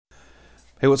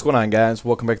Hey, what's going on, guys?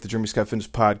 Welcome back to the Jeremy Scott Fitness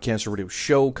Podcast Radio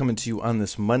Show, coming to you on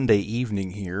this Monday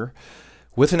evening here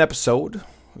with an episode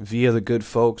via the good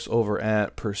folks over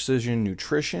at Precision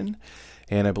Nutrition.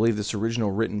 And I believe this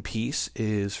original written piece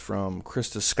is from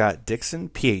Krista Scott Dixon,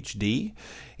 PhD,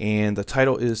 and the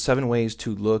title is 7 Ways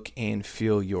to Look and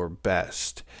Feel Your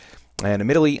Best. And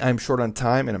admittedly, I'm short on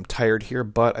time and I'm tired here,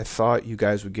 but I thought you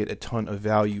guys would get a ton of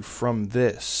value from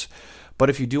this. But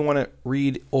if you do want to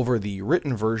read over the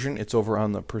written version, it's over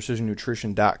on the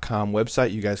precisionnutrition.com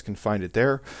website. You guys can find it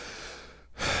there.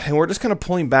 And we're just kind of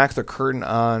pulling back the curtain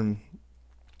on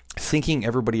thinking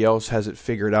everybody else has it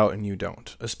figured out and you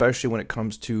don't, especially when it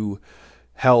comes to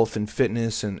health and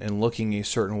fitness and looking a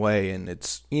certain way. And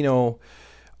it's,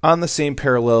 on the same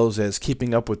parallels as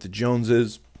keeping up with the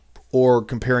Joneses or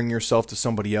comparing yourself to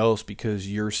somebody else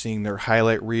because you're seeing their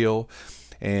highlight reel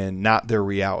and not their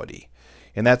reality.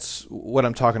 And that's what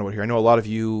I'm talking about here. I know a lot of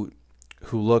you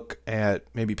who look at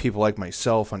maybe people like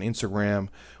myself on Instagram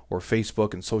or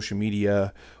Facebook and social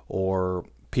media, or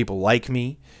people like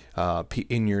me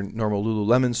in your normal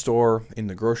Lululemon store, in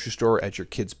the grocery store, at your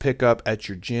kids' pickup, at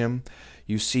your gym.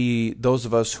 You see those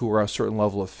of us who are a certain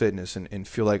level of fitness and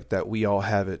feel like that we all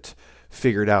have it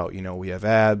figured out. We have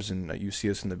abs, and you see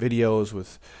us in the videos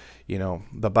with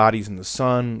the bodies in the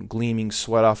sun, gleaming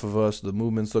sweat off of us. The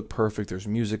movements look perfect. There's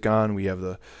music on. We have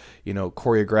the,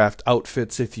 choreographed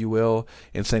outfits, if you will,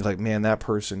 and think like, man, that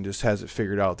person just has it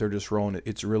figured out. They're just rolling it.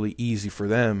 It's really easy for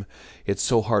them. It's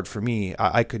so hard for me.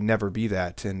 I could never be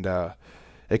that. And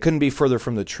it couldn't be further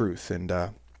from the truth. And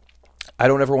I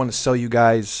don't ever want to sell you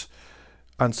guys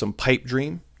on some pipe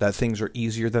dream that things are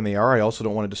easier than they are. I also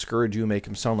don't want to discourage you and make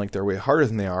them sound like they're way harder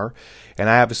than they are. And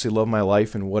I obviously love my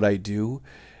life and what I do.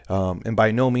 And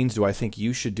by no means do I think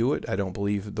you should do it. I don't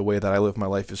believe the way that I live my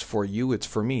life is for you. It's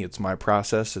for me. It's my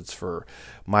process. It's for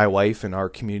my wife and our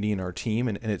community and our team.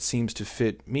 And it seems to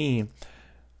fit me.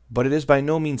 But it is by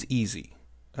no means easy.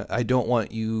 I don't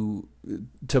want you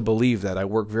to believe that. I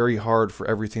work very hard for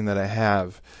everything that I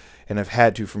have. And I've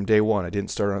had to from day one. I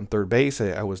didn't start on third base.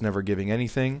 I was never giving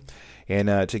anything.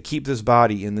 And to keep this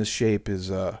body in this shape is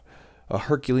a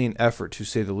Herculean effort, to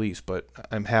say the least, but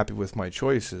I'm happy with my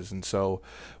choices. And so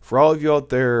for all of you out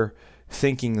there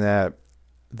thinking that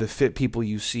the fit people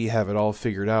you see have it all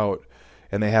figured out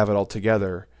and they have it all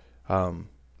together,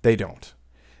 they don't.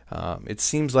 It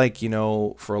seems like,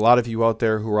 for a lot of you out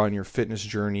there who are on your fitness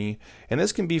journey, and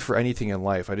this can be for anything in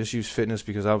life. I just use fitness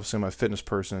because obviously I'm a fitness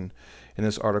person, and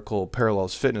this article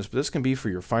parallels fitness, but this can be for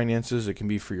your finances, it can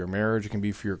be for your marriage, it can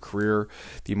be for your career,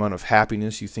 the amount of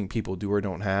happiness you think people do or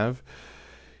don't have.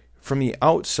 From the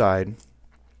outside,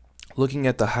 looking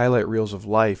at the highlight reels of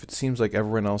life, it seems like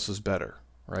everyone else is better,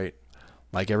 right?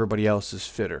 Like everybody else is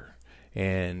fitter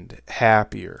and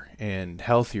happier and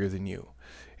healthier than you.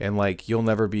 And like you'll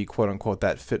never be quote unquote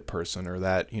that fit person or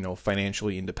that,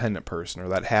 financially independent person or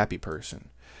that happy person.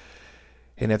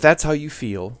 And if that's how you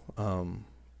feel,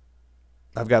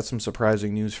 I've got some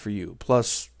surprising news for you.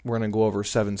 Plus, we're going to go over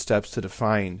 7 steps to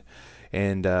define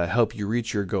and help you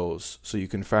reach your goals so you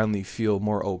can finally feel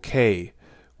more okay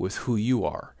with who you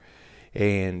are.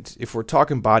 And if we're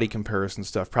talking body comparison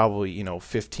stuff, probably,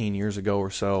 15 years ago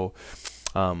or so,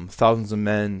 thousands of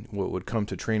men would come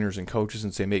to trainers and coaches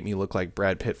and say, make me look like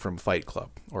Brad Pitt from Fight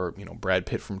Club, or, Brad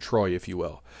Pitt from Troy, if you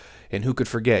will. And who could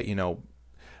forget,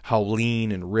 how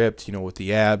lean and ripped, with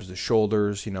the abs, the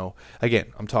shoulders, again,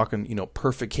 I'm talking,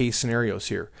 perfect case scenarios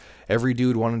here. Every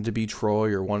dude wanted to be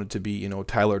Troy or wanted to be,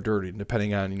 Tyler Durden,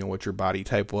 depending on, what your body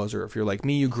type was. Or if you're like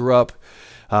me, you grew up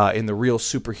in the real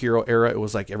superhero era. It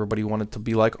was like everybody wanted to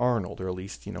be like Arnold, or at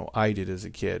least, I did as a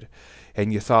kid.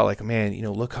 And you thought like, man,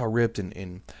 look how ripped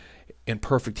and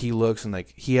perfect he looks. And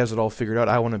like, he has it all figured out.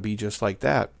 I want to be just like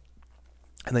that.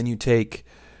 And then you take,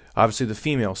 obviously, the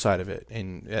female side of it.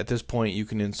 And at this point, you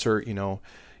can insert,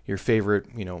 your favorite,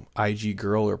 IG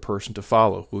girl or person to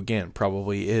follow, who again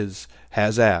probably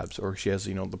has abs, or she has,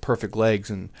 the perfect legs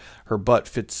and her butt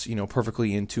fits,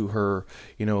 perfectly into her,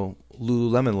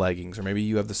 Lululemon leggings. Or maybe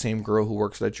you have the same girl who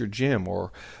works at your gym,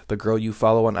 or the girl you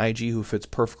follow on IG who fits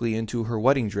perfectly into her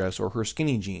wedding dress or her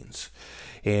skinny jeans.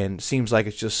 And seems like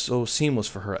it's just so seamless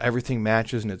for her. Everything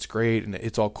matches and it's great and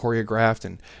it's all choreographed.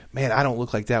 And man, I don't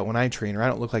look like that when I train, or I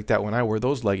don't look like that when I wear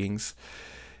those leggings.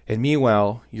 And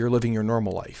meanwhile, you're living your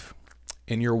normal life.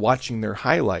 And you're watching their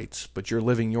highlights, but you're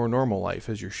living your normal life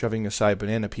as you're shoving aside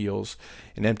banana peels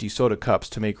and empty soda cups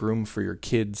to make room for your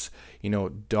kids'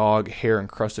 dog hair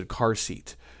encrusted car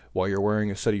seat, while you're wearing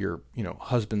a set of your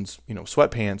husband's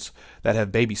sweatpants that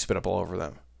have baby spit up all over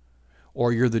them.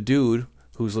 Or you're the dude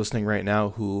who's listening right now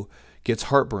who gets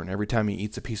heartburn every time he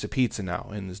eats a piece of pizza now,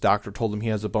 and his doctor told him he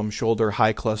has a bum shoulder,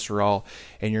 high cholesterol,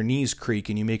 and your knees creak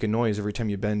and you make a noise every time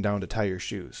you bend down to tie your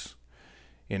shoes.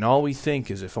 And all we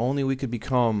think is, if only we could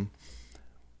become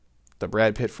the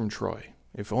Brad Pitt from Troy.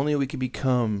 If only we could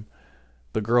become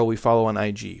the girl we follow on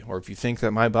IG. Or if you think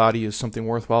that my body is something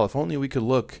worthwhile, if only we could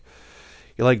look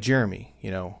like Jeremy,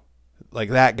 like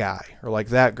that guy or like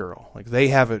that girl. Like they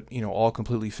have it, all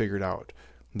completely figured out.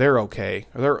 They're okay.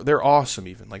 They're awesome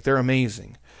even. Like they're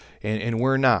amazing. And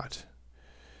we're not.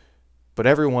 But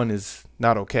everyone is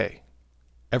not okay.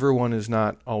 Everyone is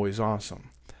not always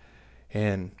awesome.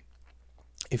 And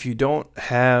if you don't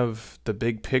have the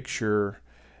big picture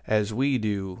as we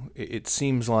do, it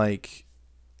seems like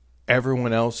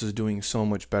everyone else is doing so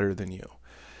much better than you.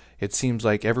 It seems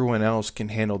like everyone else can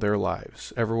handle their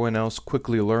lives. Everyone else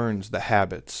quickly learns the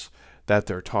habits that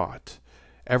they're taught.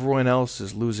 Everyone else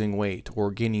is losing weight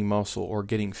or gaining muscle or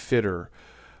getting fitter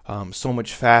so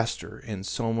much faster and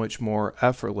so much more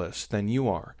effortless than you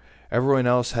are. Everyone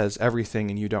else has everything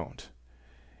and you don't.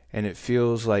 And it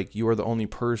feels like you are the only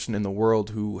person in the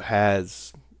world who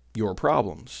has your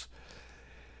problems.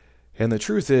 And the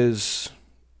truth is,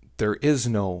 there is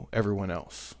no everyone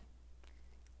else.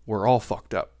 We're all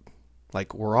fucked up.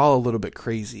 Like, we're all a little bit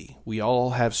crazy. We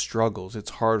all have struggles.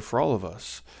 It's hard for all of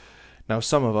us. Now,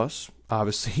 some of us,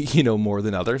 obviously, more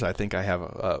than others. I think I have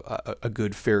a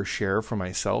good fair share for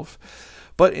myself.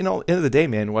 But, end of the day,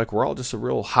 man, like, we're all just a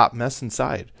real hot mess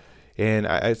inside. And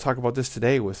I talk about this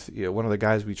today with one of the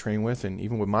guys we train with, and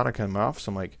even with Monica in my office.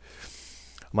 I'm like,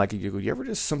 you ever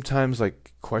just sometimes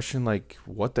like question like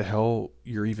what the hell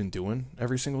you're even doing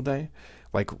every single day?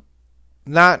 Like,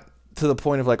 not to the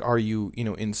point of like, are you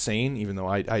insane? Even though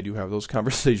I do have those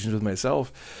conversations with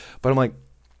myself, but I'm like,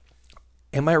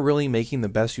 am I really making the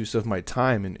best use of my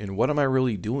time? And what am I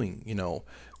really doing?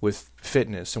 With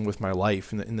fitness and with my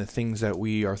life and the things that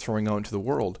we are throwing out into the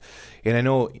world. And I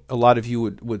know a lot of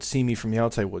you would see me from the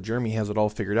outside. Well, Jeremy has it all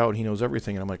figured out. He knows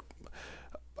everything. And I'm like,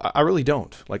 I really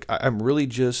don't. Like, I'm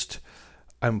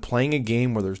playing a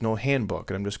game where there's no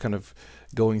handbook, and I'm just kind of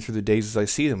going through the days as I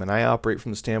see them. And I operate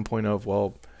from the standpoint of,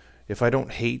 well, if I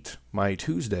don't hate my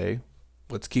Tuesday,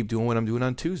 let's keep doing what I'm doing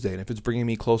on Tuesday. And if it's bringing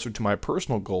me closer to my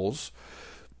personal goals,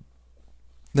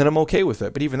 then I'm okay with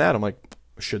it. But even that, I'm like,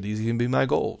 should these even be my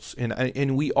goals?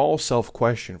 And we all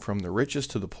self-question, from the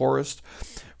richest to the poorest,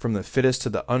 from the fittest to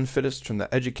the unfittest, from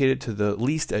the educated to the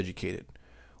least educated.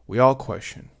 We all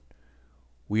question.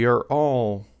 We are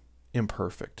all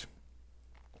imperfect.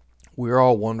 We are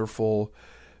all wonderful,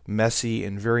 messy,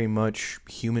 and very much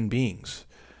human beings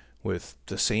with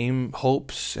the same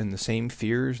hopes and the same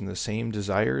fears and the same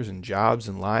desires and jobs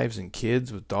and lives and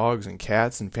kids with dogs and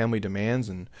cats and family demands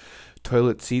and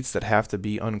toilet seats that have to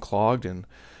be unclogged and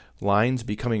lines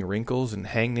becoming wrinkles and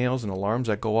hangnails and alarms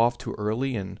that go off too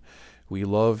early, and we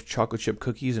love chocolate chip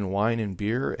cookies and wine and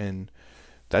beer, and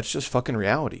that's just fucking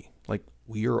reality. Like,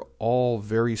 we are all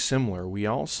very similar. We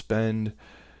all spend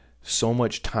so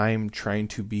much time trying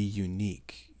to be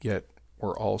unique, yet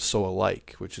we're all so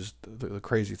alike, which is the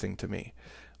crazy thing to me.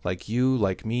 Like you,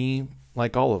 like me,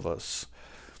 like all of us.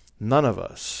 None of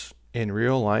us in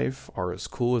real life are as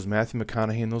cool as Matthew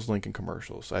McConaughey in those Lincoln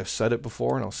commercials. I've said it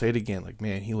before and I'll say it again. Like,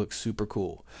 man, he looks super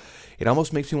cool. It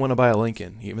almost makes me want to buy a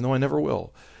Lincoln, even though I never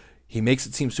will. He makes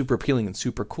it seem super appealing and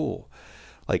super cool.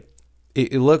 Like,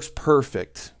 it looks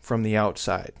perfect from the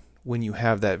outside when you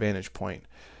have that vantage point.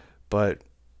 But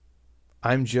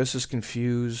I'm just as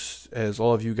confused as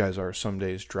all of you guys are some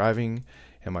days, driving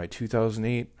in my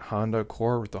 2008 Honda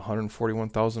Accord with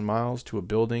 141,000 miles to a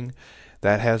building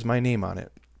that has my name on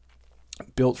it.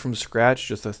 Built from scratch,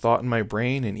 just a thought in my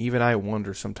brain, and even I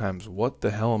wonder sometimes, what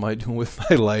the hell am I doing with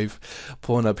my life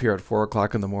pulling up here at 4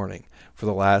 o'clock in the morning for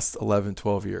the last 11,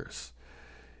 12 years?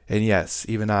 And yes,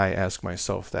 even I ask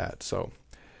myself that. So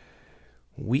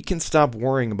we can stop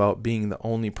worrying about being the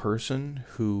only person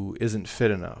who isn't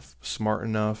fit enough, smart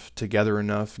enough, together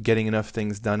enough, getting enough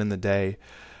things done in the day.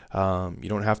 You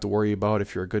don't have to worry about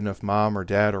if you're a good enough mom or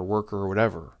dad or worker or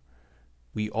whatever.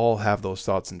 We all have those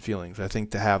thoughts and feelings. I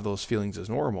think to have those feelings is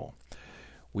normal.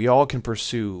 We all can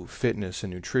pursue fitness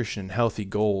and nutrition, healthy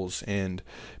goals, and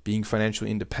being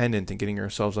financially independent and getting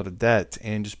ourselves out of debt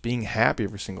and just being happy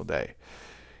every single day.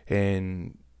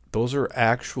 And those are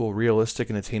actual, realistic,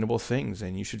 and attainable things,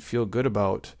 and you should feel good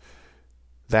about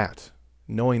that,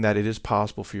 knowing that it is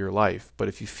possible for your life. But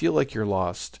if you feel like you're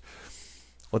lost,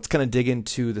 let's kind of dig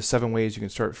into the 7 ways you can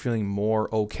start feeling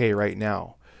more okay right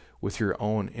now with your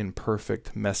own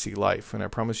imperfect, messy life. And I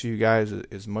promise you guys,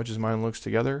 as much as mine looks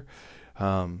together,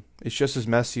 it's just as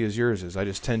messy as yours is. I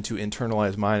just tend to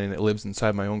internalize mine, and it lives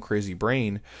inside my own crazy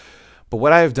brain. But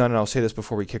what I have done, and I'll say this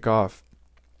before we kick off,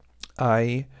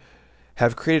 I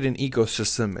have created an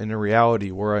ecosystem in a reality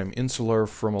where I'm insular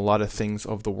from a lot of things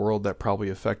of the world that probably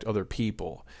affect other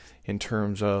people, in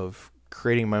terms of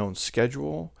creating my own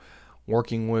schedule,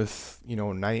 working with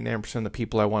 99% of the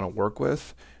people I want to work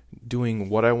with, doing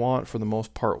what I want for the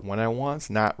most part when I want,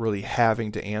 not really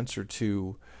having to answer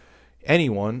to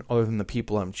anyone other than the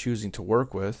people I'm choosing to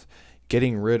work with,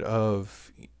 getting rid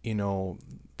of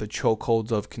the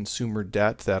chokeholds of consumer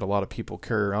debt that a lot of people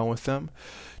carry around with them,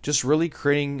 just really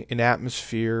creating an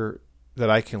atmosphere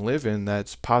that I can live in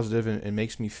that's positive and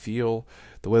makes me feel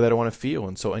the way that I want to feel.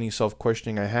 And so any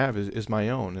self-questioning I have is my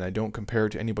own, and I don't compare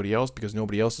it to anybody else because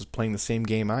nobody else is playing the same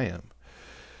game I am.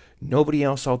 Nobody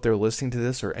else out there listening to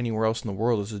this or anywhere else in the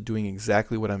world is doing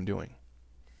exactly what I'm doing.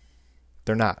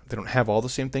 They're not. They don't have all the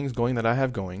same things going that I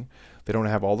have going. They don't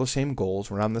have all the same goals.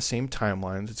 We're not on the same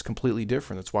timelines. It's completely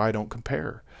different. That's why I don't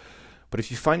compare. But if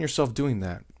you find yourself doing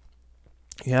that,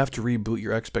 you have to reboot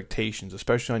your expectations,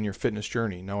 especially on your fitness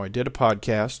journey. Now, I did a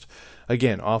podcast,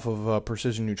 again, off of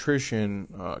Precision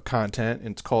Nutrition content,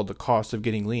 and it's called The Cost of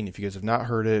Getting Lean. If you guys have not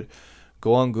heard it,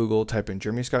 go on Google, type in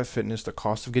Jeremy Scott Fitness, The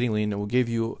Cost of Getting Lean. It will give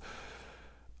you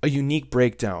a unique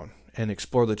breakdown and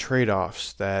explore the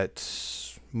trade-offs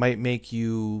that might make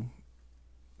you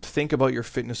think about your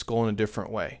fitness goal in a different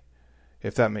way,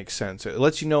 if that makes sense. It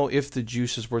lets you know if the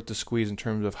juice is worth the squeeze in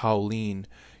terms of how lean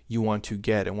you want to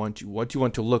get and what you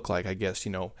want to look like, I guess,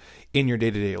 in your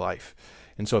day-to-day life.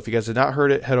 And so if you guys have not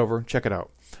heard it, head over, check it out.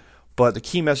 But the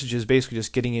key message is basically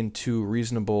just getting into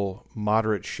reasonable,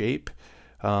 moderate shape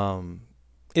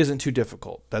isn't too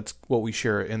difficult. That's what we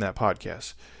share in that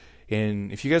podcast.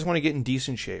 And if you guys want to get in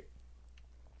decent shape,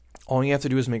 all you have to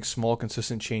do is make small,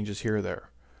 consistent changes here or there.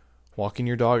 Walking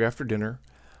your dog after dinner,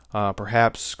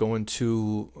 perhaps going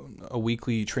to a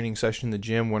weekly training session in the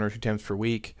gym 1 or 2 times per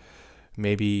week,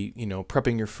 maybe,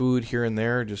 prepping your food here and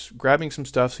there, just grabbing some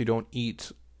stuff so you don't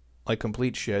eat like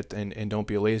complete shit and don't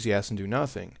be a lazy ass and do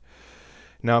nothing.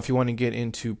 Now, if you want to get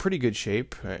into pretty good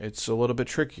shape, it's a little bit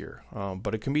trickier,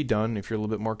 but it can be done if you're a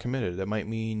little bit more committed. That might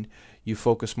mean you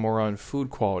focus more on food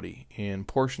quality and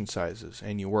portion sizes,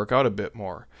 and you work out a bit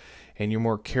more, and you're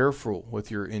more careful with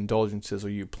your indulgences, or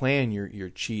you plan your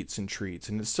cheats and treats,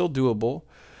 and it's still doable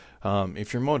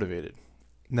if you're motivated.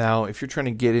 Now, if you're trying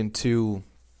to get into,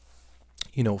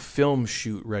 film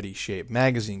shoot ready shape,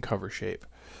 magazine cover shape,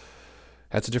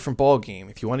 that's a different ball game.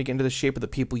 If you want to get into the shape of the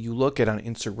people you look at on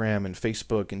Instagram and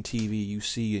Facebook and TV, you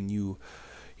see and you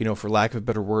for lack of a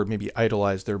better word, maybe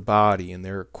idolize their body and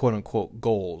their quote-unquote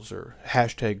goals, or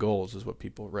hashtag goals is what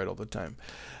people write all the time.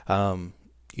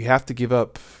 You have to give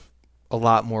up a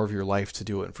lot more of your life to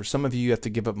do it. And for some of you have to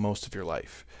give up most of your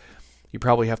life. You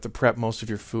probably have to prep most of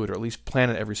your food, or at least plan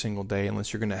it every single day,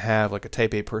 unless you're going to have like a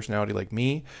type A personality like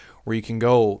me, where you can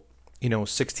go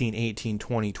 16, 18,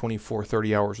 20, 24,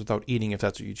 30 hours without eating if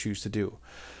that's what you choose to do.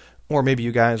 Or maybe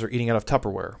you guys are eating out of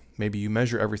Tupperware. Maybe you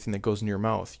measure everything that goes in your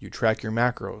mouth. You track your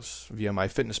macros via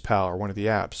MyFitnessPal or one of the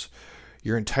apps.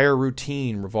 Your entire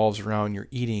routine revolves around your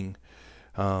eating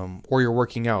or your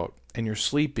working out. And your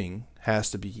sleeping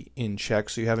has to be in check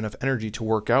so you have enough energy to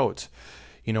work out,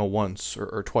 once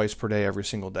or twice per day every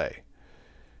single day.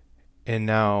 And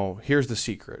now here's the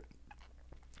secret.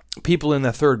 People in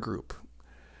that third group,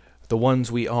 the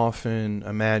ones we often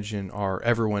imagine are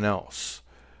everyone else,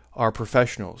 are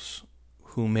professionals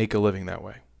who make a living that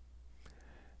way.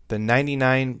 The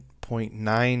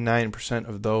 99.99%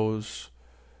 of those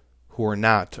who are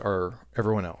not are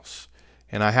everyone else.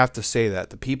 And I have to say that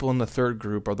the people in the third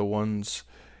group are the ones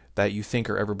that you think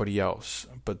are everybody else.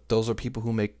 But those are people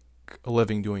who make a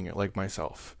living doing it, like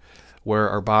myself, where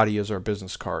our body is our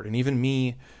business card. And even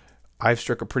me, I've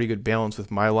struck a pretty good balance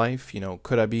with my life.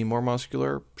 Could I be more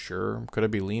muscular? Sure. Could I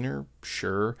be leaner?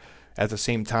 Sure. At the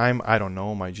same time, I don't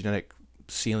know. My genetic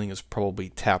ceiling is probably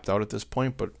tapped out at this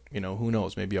point, but, who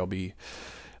knows? Maybe I'll be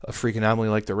a freak anomaly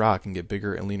like The Rock and get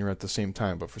bigger and leaner at the same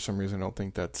time. But for some reason, I don't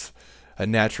think that's a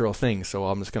natural thing. So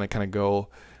I'm just going to kind of go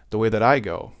the way that I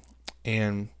go.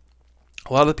 And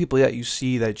a lot of the people that you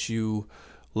see that you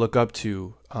look up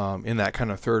to in that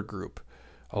kind of third group,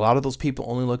 a lot of those people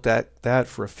only looked at that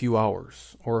for a few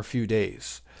hours or a few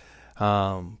days.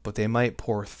 But they might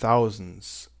pour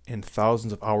thousands and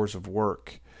thousands of hours of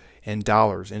work and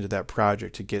dollars into that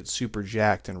project to get super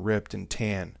jacked and ripped and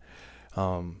tan.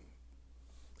 And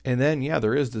then,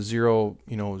 there is the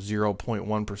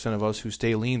 0.1% of us who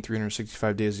stay lean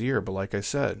 365 days a year. But like I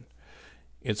said,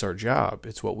 it's our job.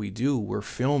 It's what we do. We're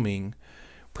filming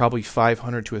probably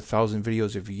 500 to 1,000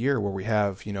 videos a year where we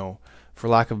have, for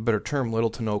lack of a better term,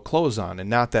 little to no clothes on. And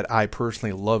not that I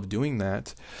personally love doing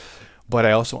that, but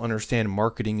I also understand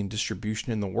marketing and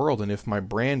distribution in the world. And if my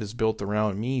brand is built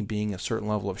around me being a certain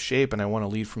level of shape and I want to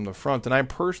lead from the front, and I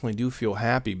personally do feel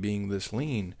happy being this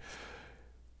lean,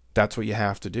 that's what you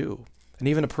have to do. And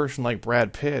even a person like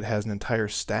Brad Pitt has an entire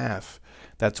staff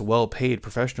that's well-paid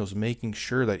professionals making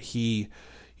sure that he,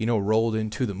 rolled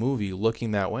into the movie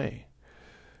looking that way.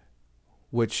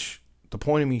 Which, the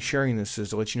point of me sharing this is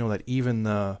to let you know that even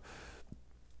the,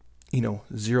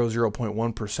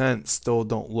 0.1% still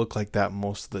don't look like that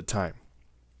most of the time.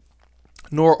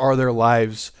 Nor are their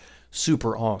lives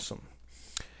super awesome.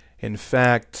 In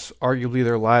fact, arguably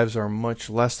their lives are much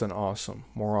less than awesome,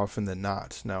 more often than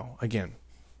not. Now, again,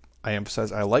 I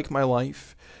emphasize I like my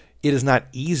life. It is not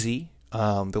easy.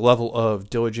 The level of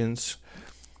diligence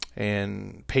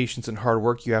and patience and hard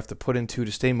work you have to put into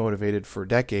to stay motivated for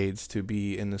decades to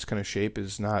be in this kind of shape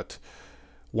is not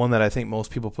one that I think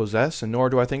most people possess, and nor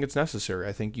do I think it's necessary.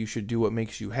 I think you should do what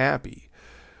makes you happy,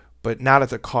 but not at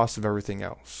the cost of everything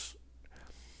else.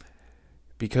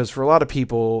 Because for a lot of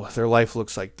people, their life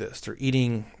looks like this. They're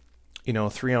eating,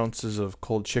 3 ounces of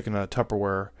cold chicken out of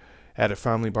Tupperware at a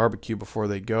family barbecue before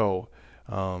they go,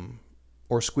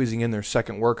 or squeezing in their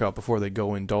second workout before they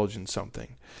go indulge in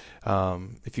something.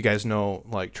 If you guys know,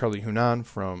 like Charlie Hunnam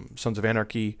from Sons of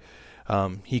Anarchy,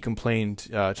 he complained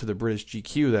to the British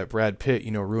GQ that Brad Pitt,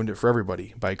 ruined it for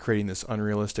everybody by creating this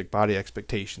unrealistic body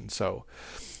expectation. So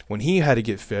when he had to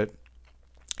get fit,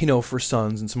 for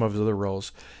Sons and some of his other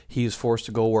roles, he was forced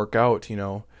to go work out,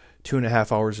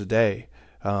 2.5 hours a day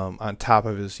on top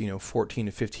of his, 14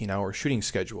 to 15 hour shooting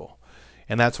schedule.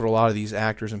 And that's what a lot of these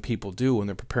actors and people do when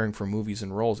they're preparing for movies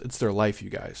and roles. It's their life, you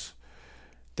guys.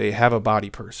 They have a body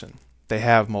person. They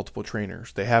have multiple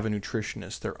trainers. They have a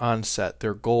nutritionist. They're on set.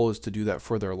 Their goal is to do that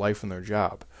for their life and their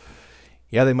job.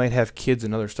 Yeah, they might have kids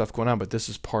and other stuff going on, but this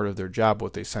is part of their job,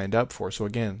 what they signed up for. So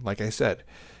again, like I said,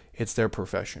 it's their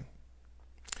profession.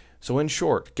 So in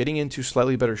short, getting into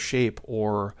slightly better shape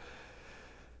or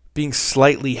being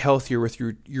slightly healthier with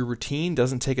your routine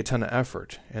doesn't take a ton of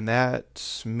effort. And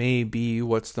that may be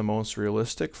what's the most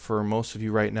realistic for most of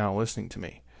you right now listening to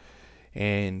me.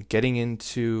 And getting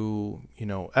into,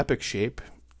 epic shape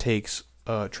takes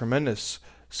a tremendous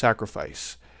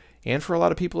sacrifice. And for a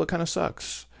lot of people, it kind of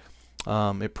sucks.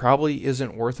 It probably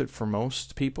isn't worth it for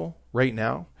most people right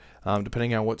now,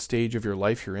 depending on what stage of your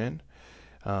life you're in.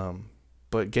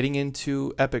 But getting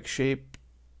into epic shape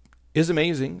is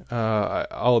amazing.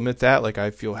 I'll admit that. Like,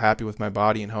 I feel happy with my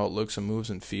body and how it looks and moves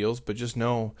and feels. But just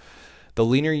know, the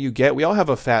leaner you get, we all have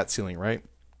a fat ceiling, right?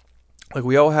 Like,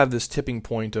 we all have this tipping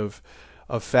point of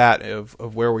fat,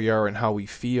 of where we are and how we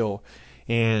feel.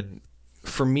 And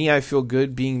for me, I feel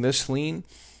good being this lean.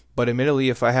 But admittedly,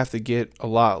 if I have to get a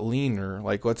lot leaner,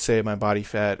 like let's say my body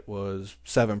fat was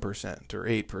 7% or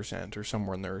 8% or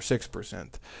somewhere in there, or 6%,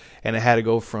 and it had to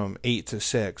go from 8 to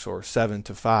 6 or 7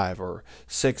 to 5 or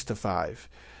 6 to 5,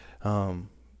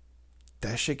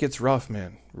 that shit gets rough,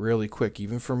 man, really quick,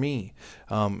 even for me.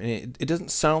 And it doesn't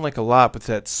sound like a lot, but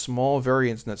that small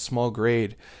variance and that small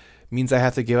grade means I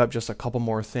have to give up just a couple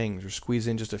more things or squeeze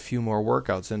in just a few more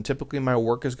workouts. And typically my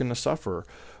work is going to suffer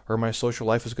or my social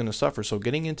life is going to suffer. So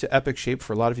getting into epic shape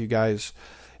for a lot of you guys,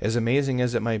 as amazing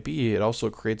as it might be, it also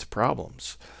creates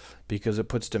problems because it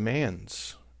puts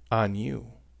demands on you.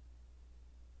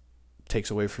 Takes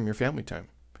away from your family time.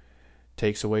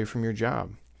 Takes away from your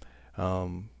job.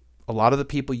 A lot of the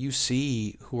people you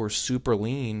see who are super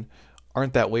lean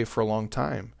aren't that way for a long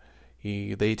time.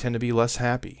 They tend to be less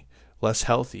happy, less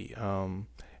healthy, and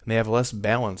they have less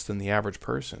balance than the average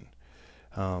person.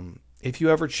 If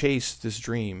you ever chase this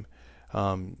dream,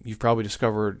 you've probably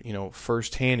discovered,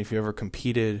 firsthand, if you ever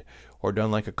competed or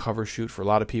done like a cover shoot, for a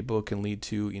lot of people it can lead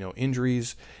to,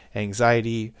 injuries,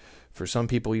 anxiety, for some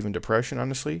people even depression,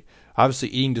 honestly. Obviously,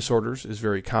 eating disorders is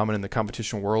very common in the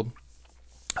competition world.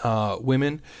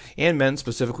 Women and men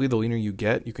specifically, the leaner you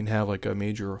get, you can have like a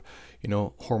major,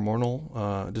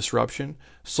 hormonal disruption.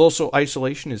 Social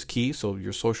isolation is key, so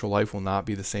your social life will not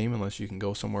be the same unless you can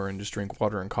go somewhere and just drink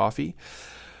water and coffee.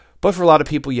 But for a lot of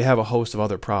people, you have a host of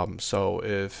other problems. So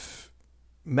if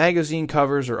magazine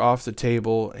covers are off the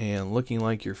table and looking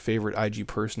like your favorite IG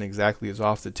person exactly is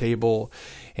off the table,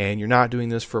 and you're not doing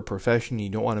this for a profession, you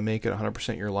don't want to make it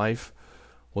 100% your life,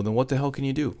 well then what the hell can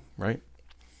you do, right?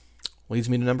 Leads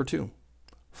me to number 2.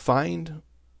 Find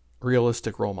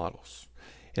realistic role models.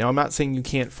 Now, I'm not saying you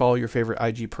can't follow your favorite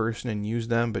IG person and use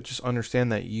them, but just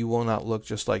understand that you will not look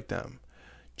just like them.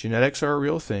 Genetics are a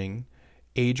real thing.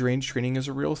 Age range training is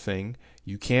a real thing.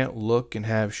 You can't look and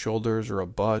have shoulders or a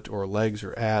butt or legs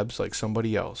or abs like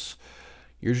somebody else.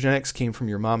 Your genetics came from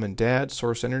your mom and dad,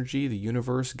 source energy, the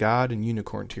universe, God, and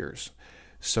unicorn tears.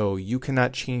 So you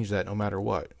cannot change that no matter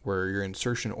what. Where your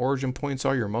insertion origin points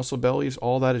are, your muscle bellies,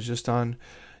 all that is just on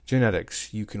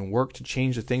genetics. You can work to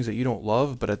change the things that you don't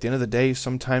love, but at the end of the day,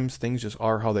 sometimes things just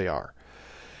are how they are.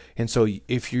 And so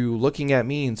if you're looking at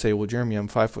me and say, well, Jeremy, I'm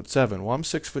 5'7", well, I'm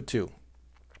 6'2".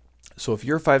 So if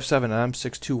you're 5'7" and I'm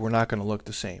 6'2", we're not going to look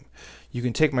the same. You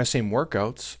can take my same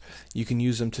workouts, you can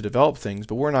use them to develop things,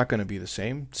 but we're not going to be the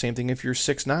same. Same thing if you're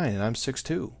 6'9" and I'm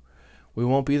 6'2". We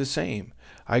won't be the same.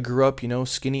 I grew up,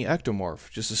 skinny ectomorph,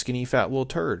 just a skinny fat little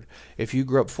turd. If you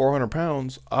grew up 400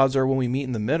 pounds, odds are when we meet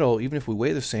in the middle, even if we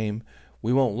weigh the same,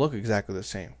 we won't look exactly the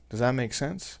same. Does that make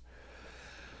sense?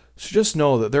 So just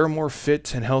know that there are more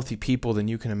fit and healthy people than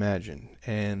you can imagine,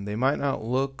 and they might not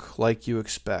look like you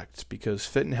expect, because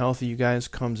fit and healthy, you guys,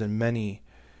 comes in many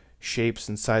shapes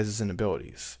and sizes and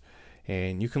abilities.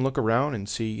 And you can look around and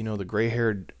see, the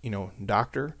gray-haired,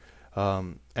 doctor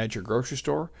at your grocery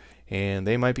store, and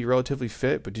they might be relatively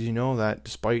fit, but did you know that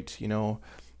despite,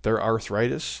 their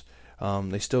arthritis,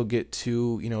 they still get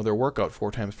to, their workout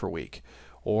 4 times per week?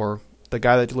 Or the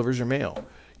guy that delivers your mail,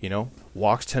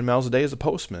 walks 10 miles a day as a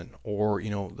postman, or,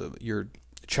 your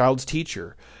child's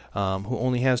teacher, who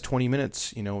only has 20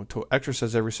 minutes, to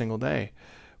exercise every single day,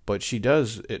 but she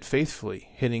does it faithfully,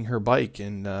 hitting her bike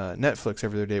and Netflix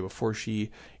every other day before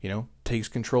she, takes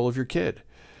control of your kid.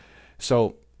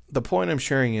 So the point I'm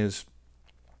sharing is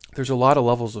there's a lot of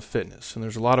levels of fitness, and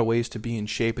there's a lot of ways to be in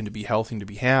shape and to be healthy and to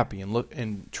be happy,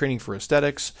 and training for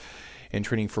aesthetics and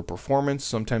training for performance.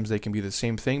 Sometimes they can be the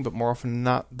same thing, but more often than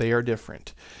not, they are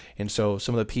different. And so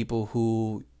some of the people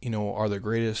who, are the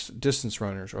greatest distance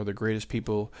runners or the greatest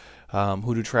people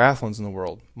who do triathlons in the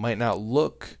world might not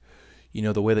look,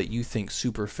 the way that you think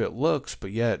super fit looks,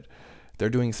 but yet they're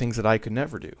doing things that I could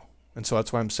never do. And so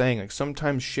that's why I'm saying,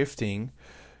 sometimes shifting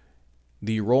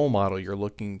the role model you're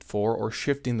looking for or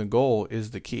shifting the goal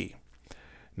is the key.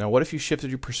 Now, what if you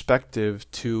shifted your perspective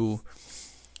to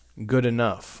good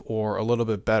enough or a little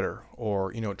bit better,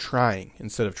 or, trying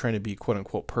instead of trying to be quote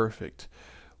unquote perfect?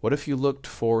 What if you looked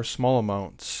for small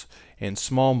amounts and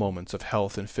small moments of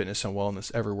health and fitness and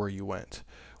wellness everywhere you went?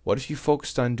 What if you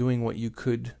focused on doing what you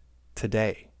could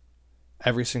today,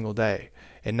 every single day,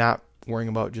 and not worrying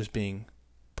about just being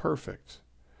perfect?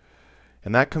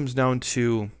 And that comes down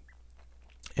to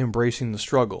embracing the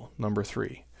struggle, number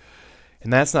 3.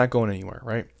 And that's not going anywhere,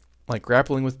 right? Like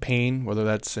grappling with pain, whether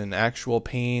that's an actual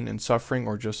pain and suffering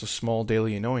or just a small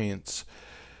daily annoyance,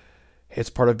 it's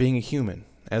part of being a human.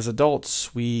 As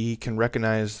adults, we can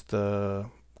recognize the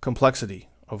complexity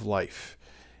of life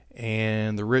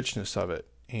and the richness of it,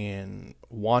 and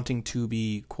wanting to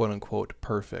be quote unquote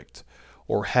perfect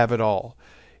or have it all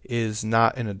is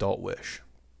not an adult wish.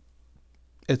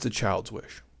 It's a child's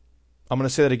wish. I'm going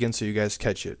to say that again so you guys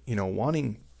catch it.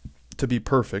 Wanting to be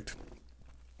perfect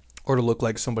or to look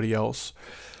like somebody else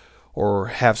or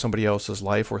have somebody else's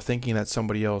life or thinking that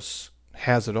somebody else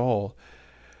has it all,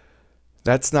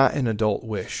 that's not an adult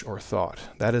wish or thought.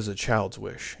 That is a child's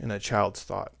wish and a child's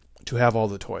thought, to have all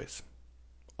the toys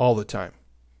all the time,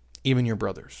 even your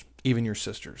brothers, even your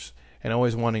sisters, and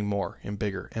always wanting more and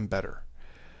bigger and better.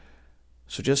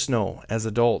 So just know, as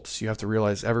adults, you have to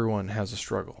realize everyone has a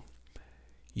struggle.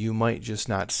 You might just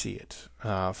not see it.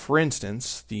 For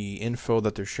instance, the info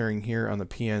that they're sharing here on the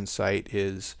PN site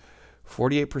is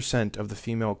 48% of the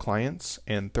female clients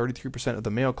and 33% of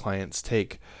the male clients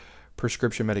take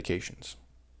prescription medications.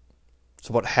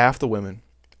 So about half the women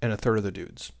and a third of the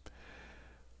dudes.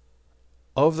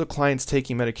 Of the clients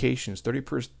taking medications,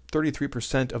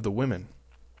 33% of the women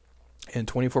and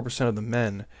 24% of the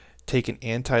men take an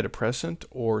antidepressant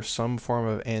or some form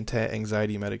of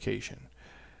anti-anxiety medication.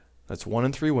 That's 1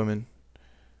 in 3 women.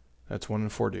 That's 1 in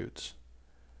 4 dudes.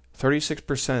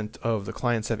 36% of the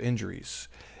clients have injuries,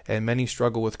 and many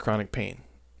struggle with chronic pain.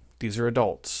 These are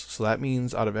adults, so that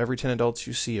means out of every 10 adults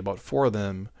you see, about 4 of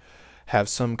them have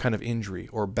some kind of injury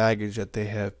or baggage that they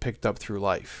have picked up through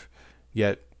life.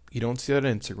 Yet, you don't see that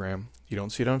on Instagram, you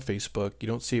don't see it on Facebook, you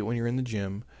don't see it when you're in the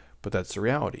gym, but that's the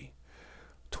reality.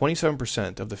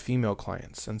 27% of the female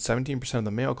clients and 17% of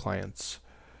the male clients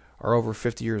are over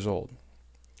 50 years old.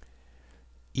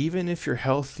 Even if you're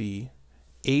healthy,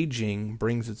 aging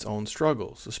brings its own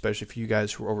struggles, especially for you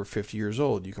guys who are over 50 years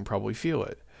old. You can probably feel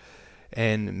it.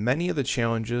 And many of the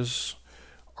challenges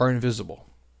are invisible.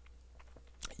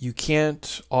 You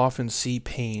can't often see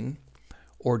pain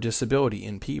or disability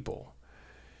in people.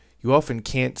 You often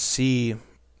can't see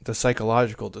the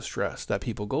psychological distress that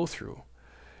people go through.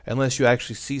 Unless you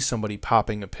actually see somebody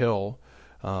popping a pill,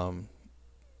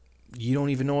 you don't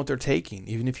even know what they're taking,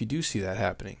 even if you do see that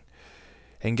happening.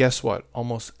 And guess what?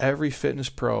 Almost every fitness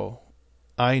pro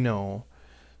I know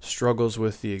struggles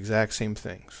with the exact same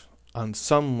things. on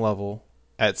some level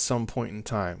at some point in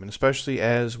time, and especially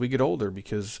as we get older,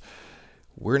 because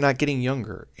we're not getting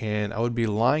younger. And I would be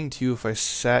lying to you if I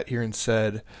sat here and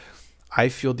said I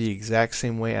feel the exact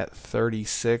same way at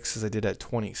 36 as I did at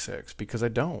 26, because I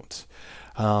don't.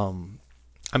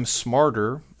 I'm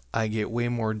smarter. I get way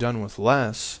more done with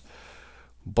less,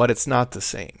 but it's not the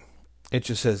same. It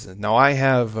just isn't. Now, I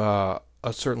have a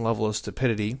certain level of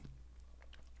stupidity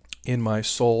in my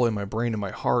soul, in my brain, in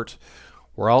my heart,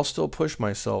 where I'll still push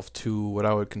myself to what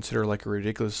I would consider like a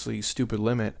ridiculously stupid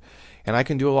limit. And I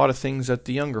can do a lot of things that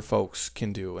the younger folks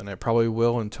can do, and I probably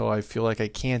will until I feel like I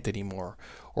can't anymore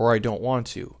or I don't want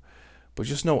to. But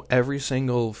just know every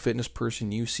single fitness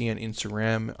person you see on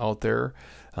Instagram out there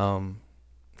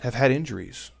have had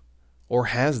injuries, or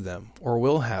has them, or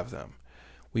will have them.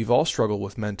 We've all struggled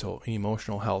with mental and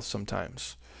emotional health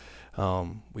sometimes.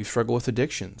 We've struggled with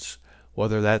addictions,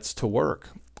 whether that's to work,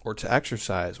 or to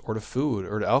exercise, or to food,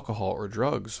 or to alcohol, or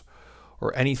drugs,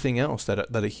 or anything else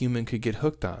that a human could get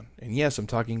hooked on. And yes, I'm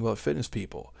talking about fitness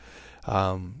people.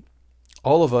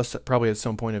 All of us probably at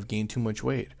some point have gained too much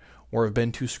weight, or have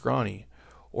been too scrawny,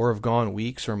 or have gone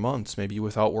weeks or months maybe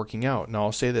without working out. Now,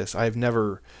 I'll say this, I've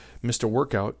never missed a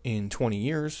workout in 20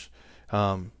 years,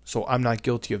 so I'm not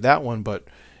guilty of that one. But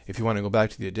if you want to go back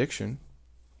to the addiction,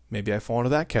 maybe I fall into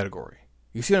that category.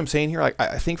 You see what I'm saying here?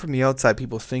 I think from the outside,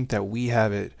 people think that we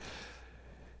have it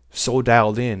so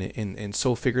dialed in and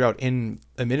so figured out. And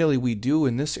admittedly, we do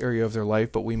in this area of their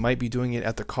life, but we might be doing it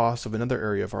at the cost of another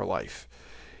area of our life.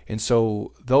 And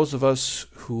so those of us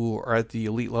who are at the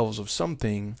elite levels of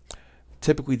something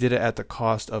typically did it at the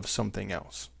cost of something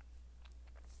else.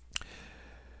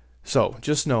 So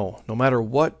just know, no matter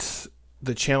what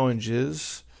the challenge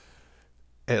is,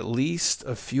 at least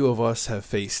a few of us have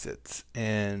faced it.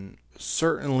 And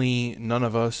certainly none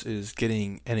of us is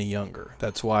getting any younger.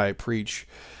 That's why I preach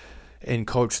and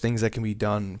coach things that can be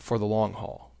done for the long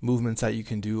haul. Movements that you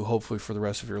can do hopefully for the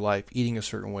rest of your life. Eating a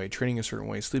certain way, training a certain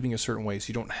way, sleeping a certain way so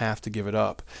you don't have to give it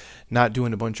up. Not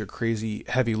doing a bunch of crazy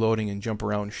heavy loading and jump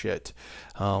around shit.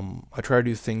 I try to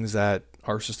do things that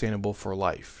are sustainable for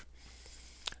life.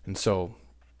 And so,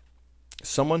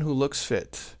 someone who looks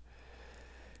fit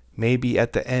may be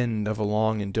at the end of a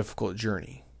long and difficult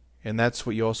journey. And that's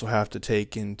what you also have to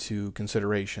take into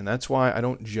consideration. That's why I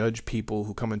don't judge people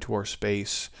who come into our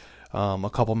space a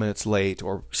couple minutes late,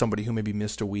 or somebody who maybe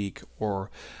missed a week, or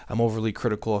I'm overly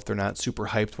critical if they're not super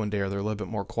hyped one day or they're a little bit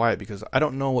more quiet, because I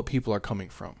don't know what people are coming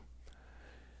from.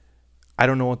 I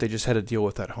don't know what they just had to deal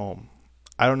with at home.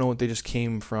 I don't know what they just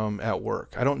came from at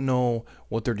work. I don't know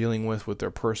what they're dealing with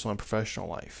their personal and professional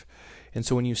life. And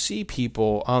so when you see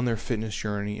people on their fitness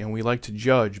journey, and we like to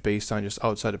judge based on just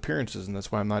outside appearances, and that's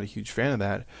why I'm not a huge fan of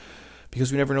that,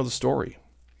 because we never know the story.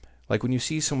 Like when you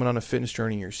see someone on a fitness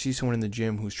journey, or see someone in the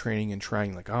gym who's training and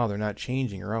trying, like, oh, they're not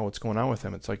changing, or oh, what's going on with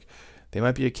them? It's like they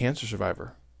might be a cancer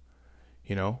survivor,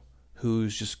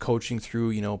 who's just coaching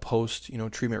through, post,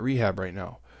 treatment rehab right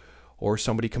now, or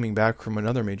somebody coming back from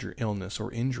another major illness or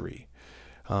injury.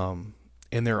 And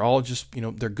they're all just,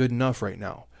 they're good enough right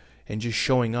now. And just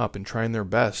showing up and trying their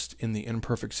best in the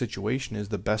imperfect situation is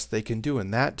the best they can do.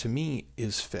 And that to me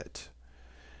is fit.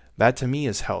 That to me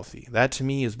is healthy. That to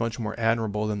me is much more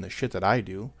admirable than the shit that I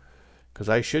do. Because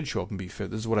I should show up and be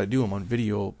fit. This is what I do. I'm on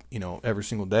video, every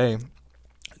single day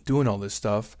doing all this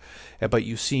stuff. But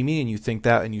you see me and you think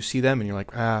that, and you see them and you're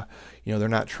like, they're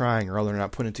not trying, or they're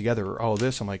not putting it together, or all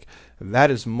this. I'm like, that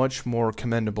is much more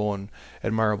commendable and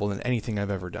admirable than anything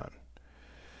I've ever done.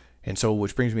 And so,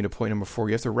 which brings me to point number 4.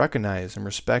 You have to recognize and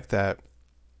respect that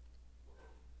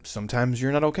sometimes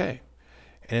you're not okay.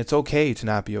 And it's okay to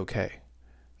not be okay.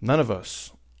 None of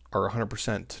us are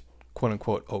 100% quote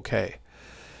unquote okay.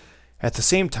 At the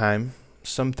same time,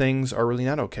 some things are really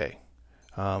not okay.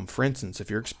 For instance,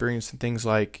 if you're experiencing things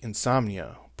like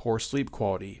insomnia, poor sleep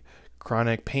quality,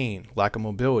 chronic pain, lack of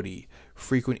mobility,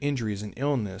 frequent injuries and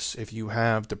illness, if you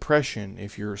have depression,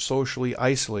 if you're socially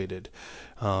isolated,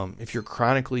 if you're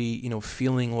chronically,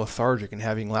 feeling lethargic and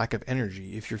having lack of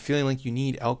energy, if you're feeling like you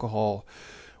need alcohol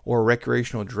or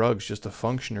recreational drugs just to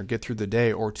function or get through the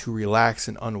day, or to relax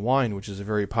and unwind, which is a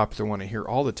very popular one I hear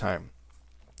all the time.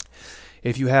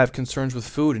 If you have concerns with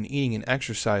food and eating and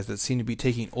exercise that seem to be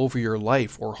taking over your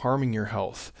life or harming your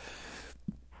health,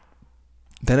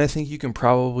 then I think you can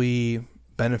probably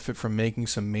benefit from making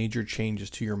some major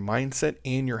changes to your mindset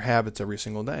and your habits every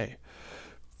single day.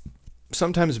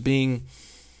 Sometimes being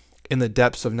in the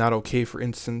depths of not okay, for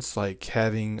instance, like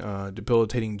having a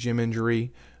debilitating gym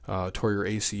injury, tore your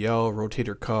ACL,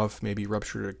 rotator cuff, maybe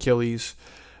ruptured Achilles.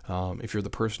 If you're the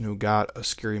person who got a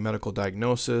scary medical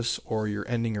diagnosis, or you're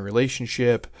ending a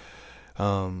relationship,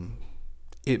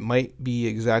 it might be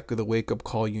exactly the wake-up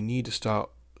call you need to start,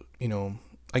 to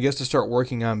start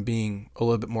working on being a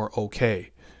little bit more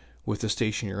okay with the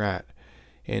station you're at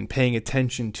and paying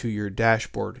attention to your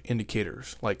dashboard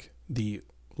indicators, like the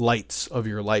lights of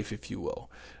your life, if you will.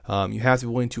 You have to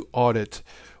be willing to audit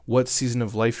what season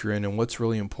of life you're in and what's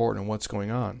really important and what's going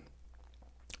on.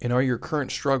 And are your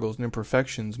current struggles and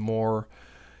imperfections more,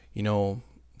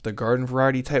 the garden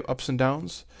variety type ups and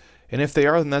downs? And if they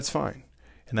are, then that's fine.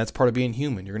 And that's part of being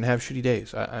human. You're going to have shitty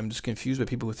days. I'm just confused by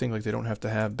people who think like they don't have to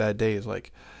have bad days.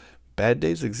 Like, bad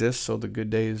days exist so the good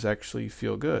days actually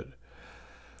feel good.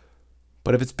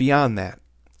 But if it's beyond that,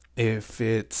 if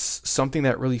it's something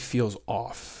that really feels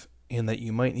off and that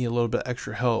you might need a little bit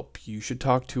extra help, you should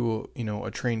talk to a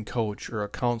trained coach or a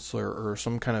counselor or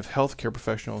some kind of healthcare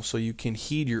professional so you can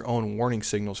heed your own warning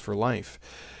signals for life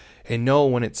and know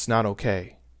when it's not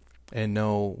okay and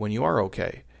know when you are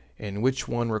okay and which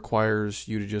one requires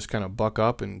you to just kind of buck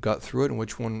up and gut through it and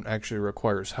which one actually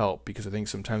requires help, because I think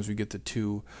sometimes we get the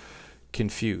two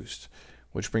confused.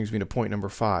 Which brings me to point number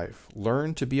 5.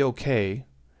 Learn to be okay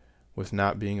with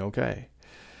not being okay.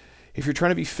 If you're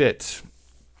trying to be fit,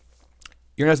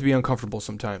 you're going to have to be uncomfortable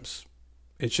sometimes.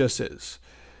 It just is.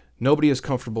 Nobody is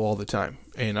comfortable all the time.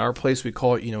 In our place, we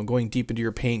call it, going deep into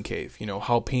your pain cave.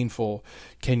 How painful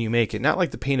can you make it? Not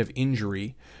like the pain of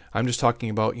injury. I'm just talking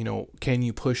about, can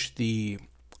you push the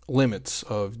limits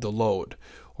of the load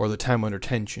or the time under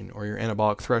tension or your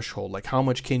anabolic threshold? Like, how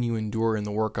much can you endure in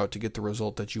the workout to get the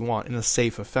result that you want in a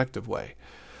safe, effective way?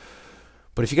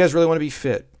 But if you guys really want to be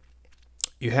fit,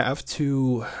 you have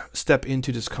to step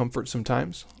into discomfort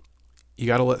sometimes. You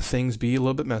got to let things be a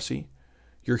little bit messy.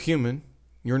 You're human.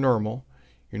 You're normal.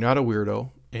 You're not a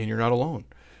weirdo, and you're not alone.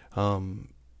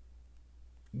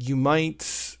 You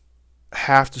might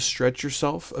have to stretch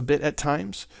yourself a bit at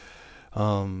times.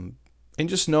 And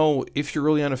just know, if you're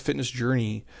really on a fitness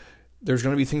journey, there's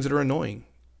going to be things that are annoying.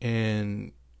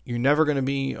 And you're never going to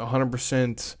be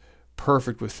 100%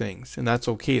 perfect with things. And that's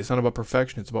okay. It's not about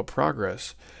perfection. It's about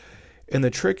progress. And the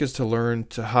trick is to learn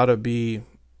how to be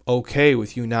okay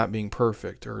with you not being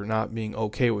perfect or not being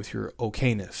okay with your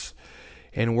okayness.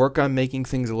 And work on making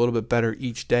things a little bit better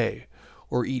each day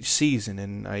or each season.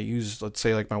 And I use, let's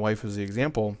say, like my wife as the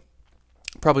example,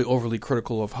 probably overly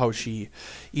critical of how she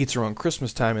eats around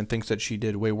Christmas time and thinks that she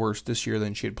did way worse this year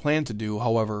than she had planned to do.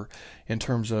 However, in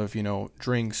terms of,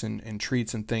 drinks and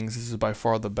treats and things, this is by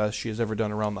far the best she has ever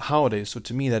done around the holidays. So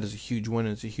to me, that is a huge win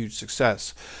and it's a huge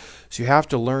success. So you have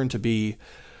to learn to be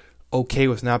okay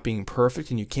with not being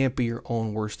perfect, and you can't be your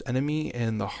own worst enemy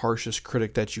and the harshest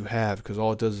critic that you have, because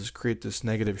all it does is create this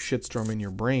negative shitstorm in your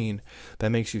brain that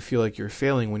makes you feel like you're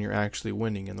failing when you're actually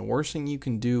winning. And the worst thing you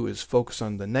can do is focus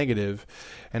on the negative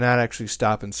and not actually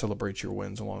stop and celebrate your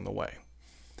wins along the way.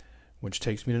 Which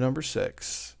takes me to number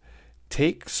 6.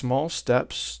 Take small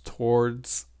steps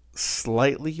towards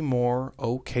slightly more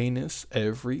okayness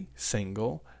every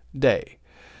single day.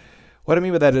 What I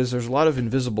mean by that is there's a lot of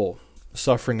invisible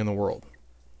suffering in the world.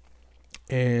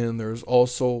 And there's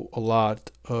also a lot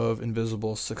of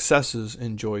invisible successes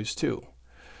and joys too.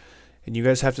 And you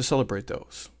guys have to celebrate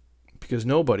those. Because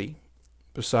nobody,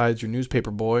 besides your newspaper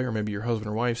boy or maybe your husband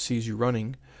or wife, sees you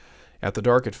running at the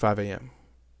dark at 5 a.m.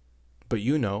 But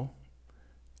you know,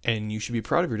 and you should be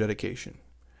proud of your dedication.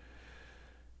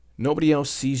 Nobody else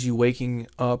sees you waking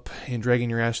up and dragging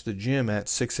your ass to the gym at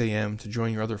 6 a.m. to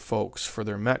join your other folks for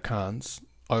their Metcons,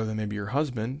 other than maybe your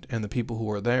husband and the people who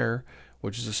are there,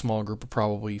 which is a small group of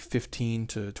probably 15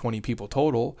 to 20 people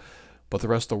total, but the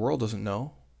rest of the world doesn't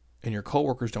know, and your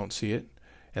coworkers don't see it,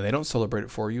 and they don't celebrate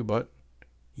it for you, but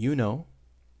you know,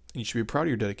 and you should be proud of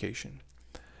your dedication.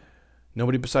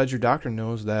 Nobody besides your doctor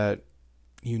knows that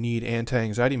you need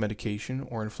anti-anxiety medication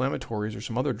or inflammatories or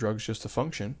some other drugs just to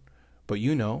function, but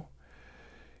you know,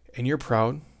 and you're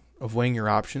proud of weighing your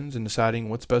options and deciding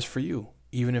what's best for you,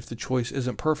 even if the choice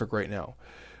isn't perfect right now.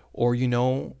 Or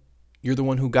you're the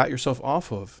one who got yourself off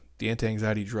of the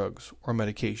anti-anxiety drugs or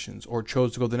medications or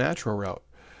chose to go the natural route.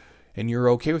 And you're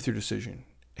okay with your decision.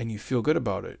 And you feel good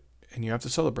about it. And you have to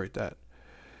celebrate that.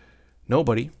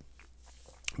 Nobody,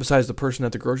 besides the person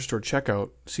at the grocery store checkout,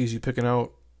 sees you picking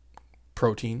out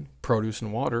protein, produce,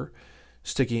 and water,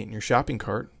 sticking it in your shopping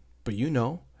cart. But you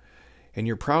know. And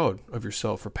you're proud of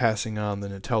yourself for passing on the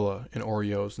Nutella and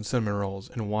Oreos and cinnamon rolls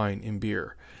and wine and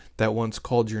beer that once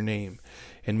called your name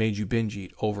and made you binge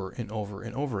eat over and over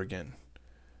and over again.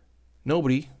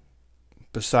 Nobody,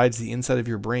 besides the inside of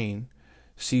your brain,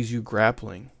 sees you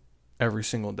grappling every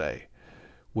single day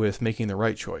with making the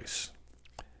right choice.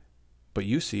 But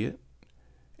you see it.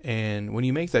 And when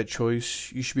you make that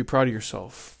choice, you should be proud of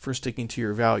yourself for sticking to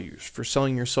your values, for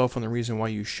selling yourself on the reason why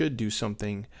you should do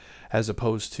something as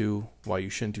opposed to why you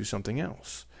shouldn't do something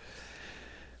else.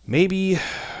 Maybe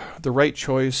the right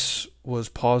choice was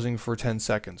pausing for 10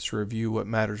 seconds to review what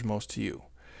matters most to you.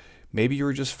 Maybe you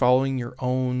were just following your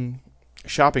own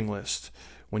shopping list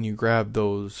when you grabbed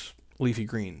those leafy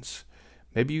greens.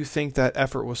 Maybe you think that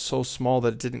effort was so small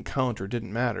that it didn't count or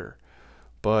didn't matter.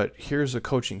 But here's a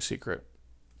coaching secret.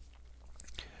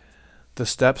 The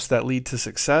steps that lead to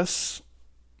success,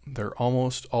 they're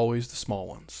almost always the small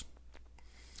ones.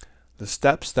 The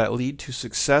steps that lead to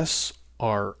success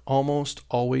are almost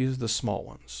always the small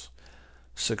ones.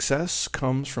 Success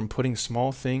comes from putting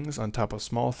small things on top of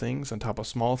small things on top of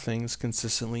small things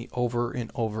consistently over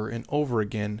and over and over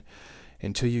again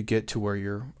until you get to where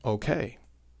you're okay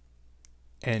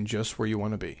and just where you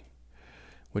want to be.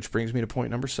 Which brings me to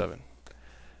point number 7.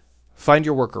 Find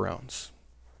your workarounds.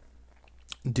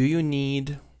 Do you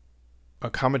need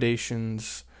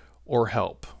accommodations or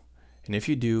help? And if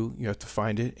you do, you have to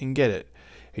find it and get it.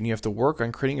 And you have to work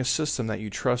on creating a system that you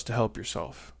trust to help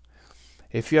yourself.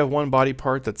 If you have one body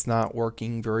part that's not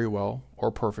working very well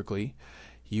or perfectly,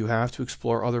 you have to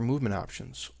explore other movement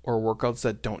options or workouts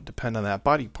that don't depend on that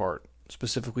body part.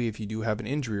 Specifically, if you do have an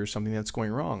injury or something that's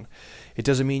going wrong. It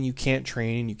doesn't mean you can't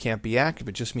train and you can't be active.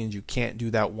 It just means you can't do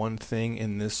that one thing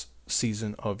in this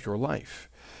season of your life.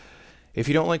 If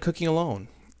you don't like cooking alone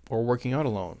or working out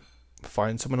alone,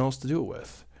 find someone else to do it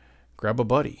with. Grab a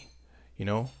buddy,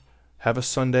 have a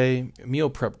Sunday meal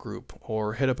prep group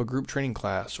or hit up a group training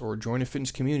class or join a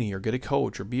fitness community or get a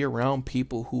coach or be around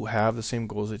people who have the same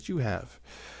goals that you have.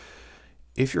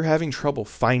 If you're having trouble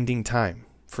finding time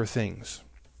for things,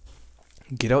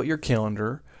 get out your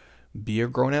calendar, be a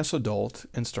grown-ass adult,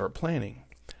 and start planning.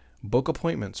 Book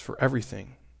appointments for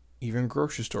everything, even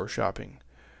grocery store shopping.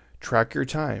 Track your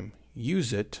time.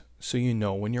 Use it so you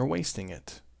know when you're wasting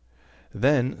it.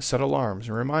 Then set alarms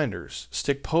and reminders.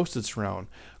 Stick Post-its around.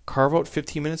 Carve out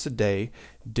 15 minutes a day.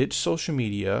 Ditch social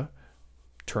media.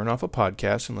 Turn off a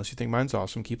podcast unless you think mine's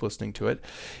awesome. Keep listening to it.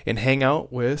 And hang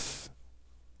out with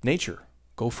nature.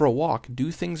 Go for a walk.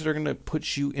 Do things that are going to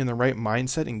put you in the right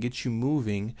mindset and get you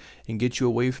moving and get you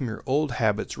away from your old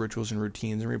habits, rituals, and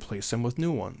routines and replace them with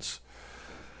new ones.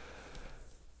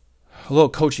 A little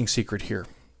coaching secret here.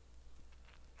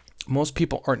 Most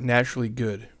people aren't naturally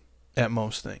good at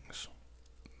most things.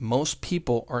 Most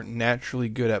people aren't naturally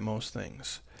good at most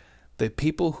things. The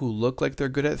people who look like they're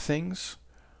good at things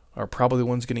are probably the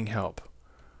ones getting help,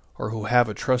 or who have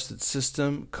a trusted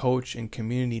system, coach, and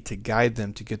community to guide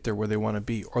them to get there where they want to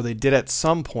be, or they did at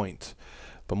some point.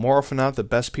 But more often than not, the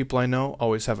best people I know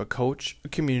always have a coach, a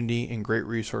community, and great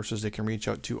resources they can reach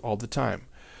out to all the time.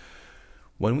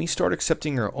 When we start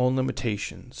accepting our own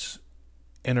limitations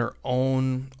and our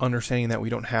own understanding that we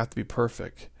don't have to be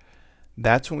perfect,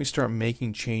 that's when we start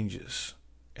making changes,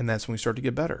 and that's when we start to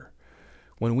get better.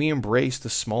 When we embrace the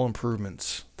small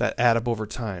improvements that add up over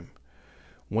time,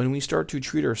 when we start to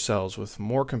treat ourselves with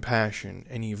more compassion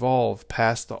and evolve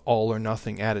past the all or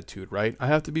nothing attitude, right? I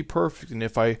have to be perfect, and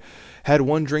if I had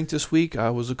one drink this week, I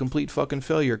was a complete fucking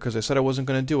failure because I said I wasn't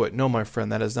going to do it. No, my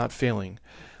friend, that is not failing.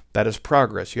 That is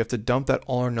progress. You have to dump that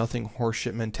all or nothing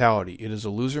horseshit mentality. It is a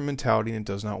loser mentality and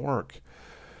it does not work.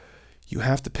 You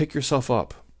have to pick yourself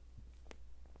up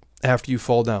after you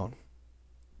fall down.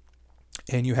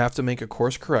 And you have to make a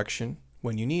course correction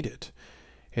when you need it.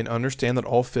 And understand that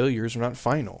all failures are not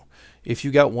final. If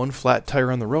you got one flat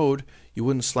tire on the road, you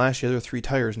wouldn't slash the other 3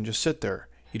 tires and just sit there.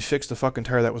 You'd fix the fucking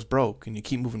tire that was broke and you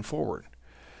keep moving forward.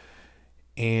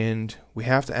 And we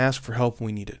have to ask for help when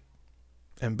we need it.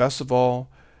 And best of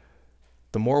all,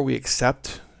 the more we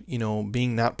accept,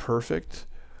 being not perfect,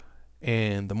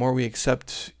 and the more we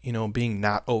accept, being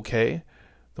not okay,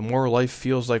 the more life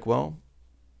feels like, well,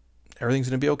 everything's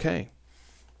going to be okay.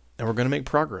 And we're going to make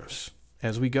progress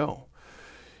as we go.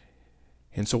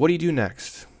 And so what do you do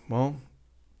next? Well,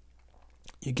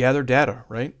 you gather data,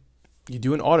 right? You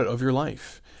do an audit of your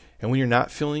life. And when you're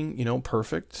not feeling,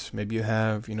 perfect, maybe you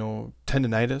have,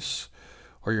 tendinitis,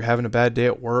 or you're having a bad day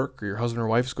at work, or your husband or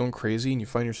wife's going crazy, and you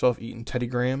find yourself eating Teddy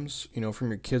Grahams, from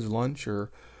your kid's lunch,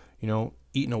 or,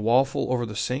 eating a waffle over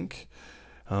the sink.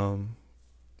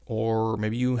 Or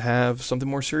maybe you have something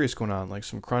more serious going on, like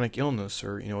some chronic illness,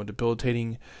 or, a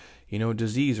debilitating,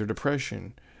 disease or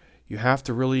depression. You have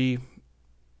to really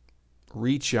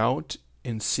reach out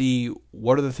and see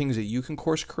what are the things that you can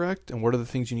course correct and what are the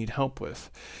things you need help with.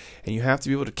 And you have to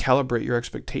be able to calibrate your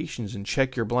expectations and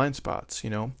check your blind spots,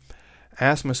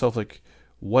 Ask myself,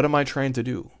 what am I trying to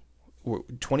do?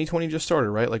 2020 just started,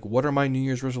 right? What are my New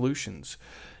Year's resolutions?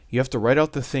 You have to write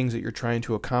out the things that you're trying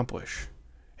to accomplish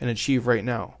and achieve right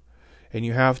now. And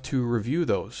you have to review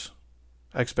those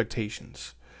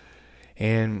expectations.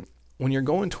 And when you're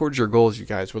going towards your goals, you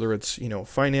guys, whether it's,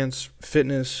 finance,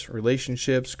 fitness,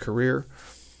 relationships, career,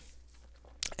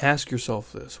 ask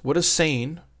yourself this. Would a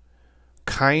sane,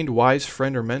 kind, wise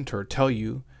friend or mentor tell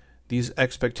you these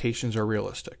expectations are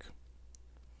realistic?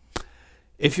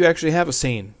 If you actually have a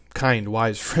sane, kind,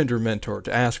 wise friend or mentor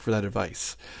to ask for that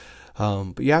advice.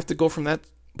 But you have to go from that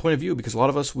point of view, because a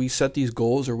lot of us, we set these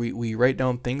goals, or we write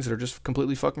down things that are just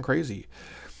completely fucking crazy.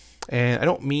 And I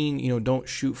don't mean, don't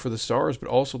shoot for the stars, but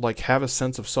also have a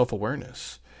sense of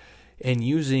self-awareness and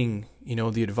using,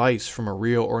 the advice from a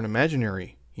real or an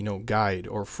imaginary, guide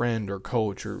or friend or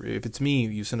coach, or if it's me,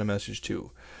 you send a message to.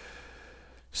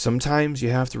 Sometimes you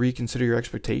have to reconsider your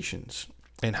expectations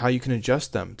and how you can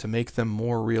adjust them to make them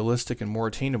more realistic and more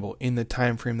attainable in the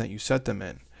time frame that you set them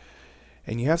in.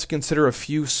 And you have to consider a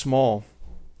few small,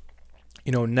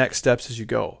 next steps as you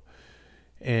go.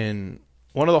 And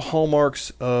one of the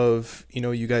hallmarks of,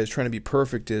 you guys trying to be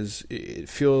perfect is it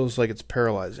feels like it's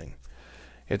paralyzing.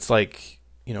 It's like,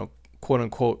 quote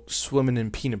unquote, swimming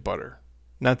in peanut butter.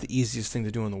 Not the easiest thing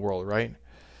to do in the world, right?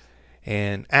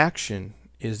 And action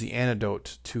is the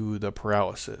antidote to the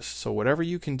paralysis. So whatever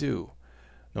you can do,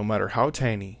 no matter how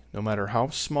tiny, no matter how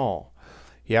small,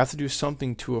 you have to do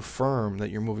something to affirm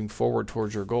that you're moving forward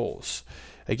towards your goals.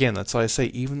 Again, that's why I say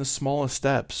even the smallest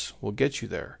steps will get you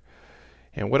there.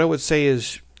 And what I would say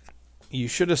is you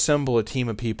should assemble a team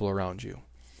of people around you,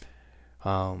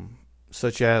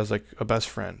 such as a best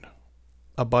friend,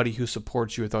 a buddy who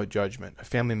supports you without judgment, a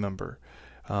family member,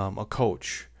 a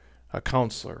coach, a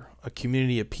counselor, a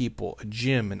community of people, a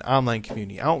gym, an online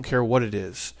community. I don't care what it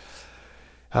is.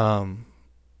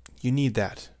 You need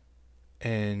that.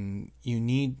 And you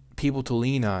need people to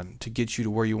lean on to get you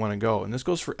to where you want to go. And this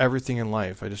goes for everything in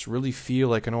life. I just really feel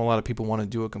like I know a lot of people want to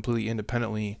do it completely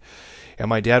independently. And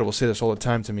my dad will say this all the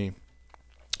time to me.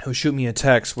 He'll shoot me a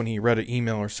text when he read an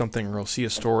email or something, or he'll see a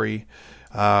story,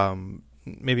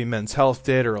 maybe Men's Health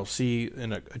did, or he'll see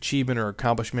an achievement or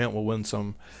accomplishment, will win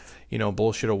some,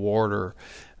 bullshit award, or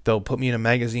they'll put me in a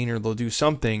magazine, or they'll do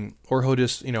something, or he'll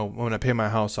just, when I pay my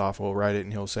house off, we'll write it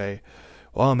and he'll say,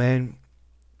 "Well, man,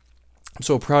 I'm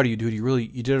so proud of you, dude.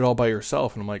 You did it all by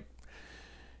yourself." And I'm like,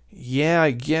 yeah,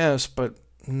 I guess, but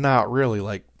not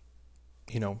really.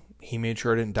 He made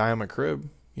sure I didn't die on my crib.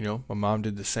 My mom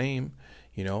did the same.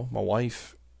 My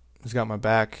wife has got my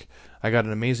back. I got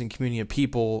an amazing community of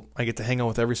people I get to hang out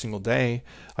with every single day.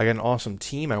 I got an awesome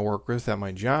team I work with at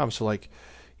my job. So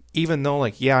even though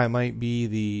I might be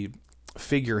the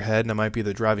figurehead and I might be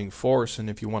the driving force, and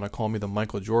if you want to call me the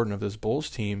Michael Jordan of this Bulls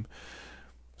team,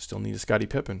 still need a Scottie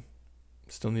Pippen.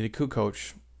 Still need a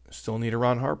Kukoc. Still need a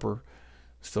Ron Harper.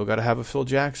 Still got to have a Phil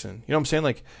Jackson. You know what I'm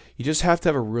saying? You just have to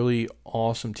have a really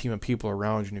awesome team of people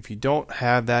around you. And if you don't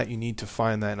have that, you need to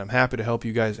find that. And I'm happy to help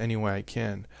you guys any way I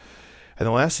can. And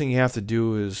the last thing you have to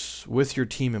do is, with your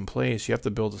team in place, you have to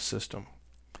build a system.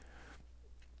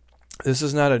 This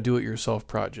is not a do-it-yourself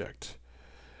project.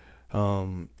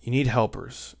 You need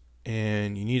helpers.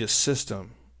 And you need a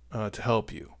system to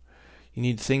help you. You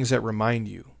need things that remind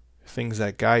you. Things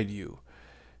that guide you.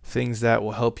 Things that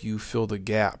will help you fill the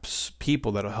gaps,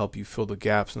 people that will help you fill the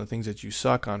gaps, and the things that you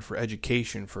suck on for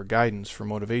education, for guidance, for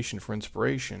motivation, for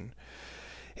inspiration.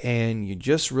 And you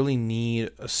just really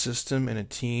need a system and a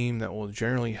team that will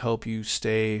generally help you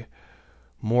stay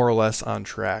more or less on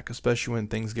track, especially when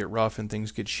things get rough and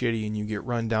things get shitty and you get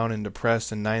run down and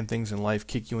depressed and 9 things in life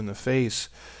kick you in the face.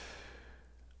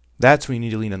 That's when you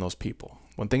need to lean on those people.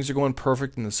 When things are going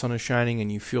perfect and the sun is shining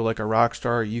and you feel like a rock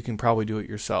star, you can probably do it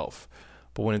yourself.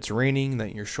 But when it's raining,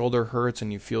 that your shoulder hurts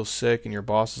and you feel sick and your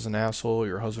boss is an asshole, or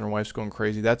your husband or wife's going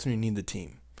crazy, that's when you need the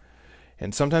team.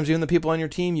 And sometimes even the people on your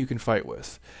team you can fight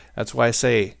with. That's why I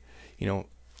say,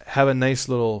 have a nice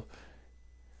little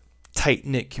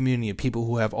tight-knit community of people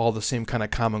who have all the same kind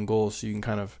of common goals, so you can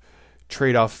kind of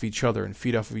trade off of each other and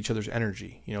feed off of each other's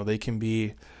energy. They can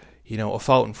be, a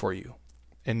fountain for you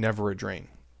and never a drain.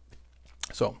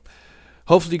 So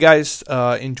hopefully you guys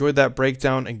enjoyed that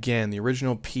breakdown. Again, the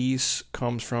original piece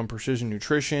comes from Precision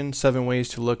Nutrition, 7 Ways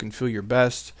to Look and Feel Your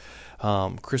Best.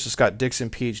 Krista Scott Dixon,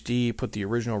 PhD, put the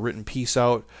original written piece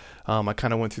out. I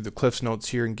kind of went through the Cliff's Notes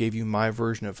here and gave you my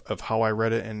version of how I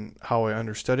read it and how I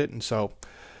understood it. And so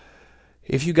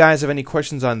if you guys have any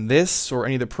questions on this or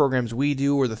any of the programs we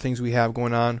do or the things we have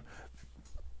going on,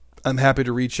 I'm happy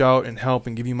to reach out and help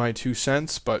and give you my 2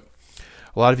 cents. But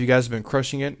a lot of you guys have been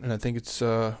crushing it, and I think it's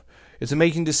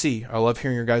amazing to see. I love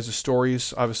hearing your guys'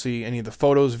 stories. Obviously, any of the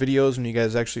photos, videos, when you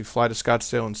guys actually fly to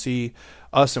Scottsdale and see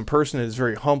us in person, it is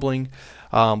very humbling.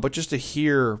 But just to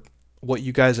hear what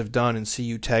you guys have done and see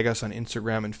you tag us on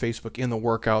Instagram and Facebook in the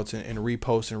workouts and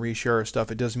repost and reshare our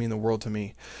stuff, it does mean the world to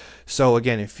me. So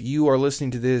again, if you are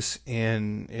listening to this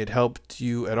and it helped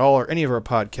you at all, or any of our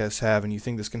podcasts have, and you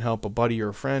think this can help a buddy or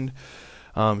a friend,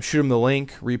 shoot them the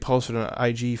link, repost it on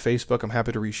IG, Facebook. I'm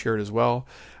happy to reshare it as well.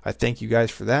 I thank you guys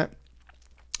for that.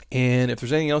 And if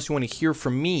there's anything else you want to hear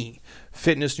from me,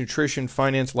 fitness, nutrition,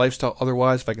 finance, lifestyle,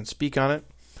 otherwise, if I can speak on it,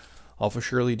 I'll for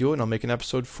surely do it, and I'll make an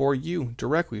episode for you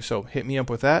directly. So hit me up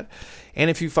with that. And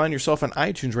if you find yourself on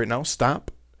iTunes right now,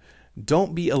 stop.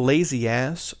 Don't be a lazy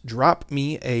ass. Drop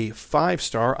me a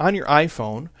 5-star on your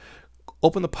iPhone.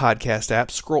 Open the podcast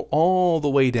app, scroll all the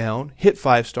way down, hit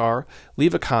 5-star,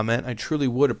 leave a comment. I truly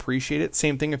would appreciate it.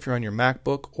 Same thing if you're on your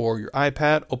MacBook or your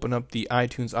iPad. Open up the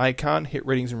iTunes icon, hit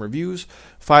ratings and reviews,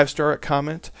 5-star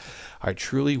comment. I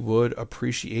truly would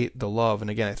appreciate the love. And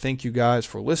again, I thank you guys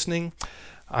for listening.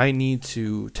 I need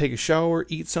to take a shower,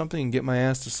 eat something, and get my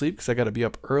ass to sleep because I got to be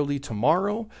up early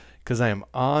tomorrow because I am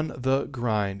on the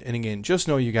grind. And again, just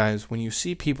know, you guys, when you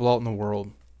see people out in the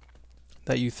world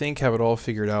that you think have it all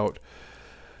figured out,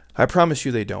 I promise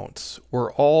you they don't.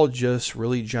 We're all just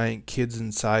really giant kids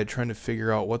inside trying to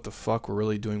figure out what the fuck we're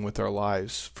really doing with our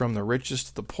lives. From the richest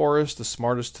to the poorest, the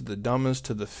smartest to the dumbest,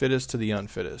 to the fittest to the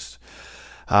unfittest.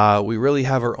 We really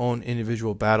have our own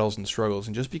individual battles and struggles.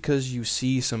 And just because you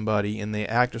see somebody and they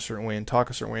act a certain way and talk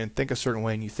a certain way and think a certain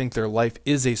way and you think their life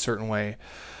is a certain way,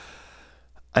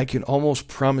 I can almost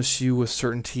promise you with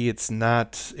certainty it's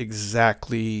not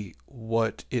exactly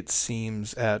what it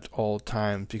seems at all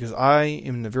times, because I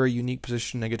am in a very unique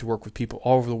position. I get to work with people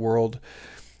all over the world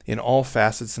in all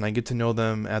facets, and I get to know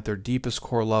them at their deepest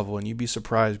core level, and you'd be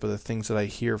surprised by the things that I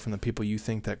hear from the people you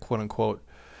think that quote-unquote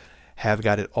have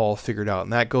got it all figured out.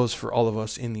 And that goes for all of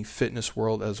us in the fitness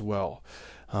world as well.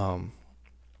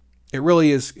 It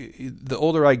really is, the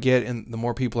older I get and the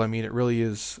more people I meet, it really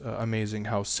is amazing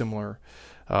how similar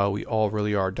we all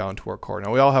really are down to our core.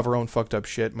 Now, we all have our own fucked up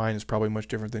shit. Mine is probably much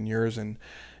different than yours and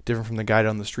different from the guy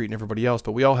down the street and everybody else,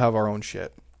 but we all have our own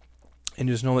shit. And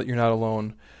just know that you're not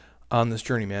alone on this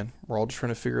journey, man. We're all just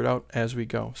trying to figure it out as we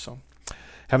go. So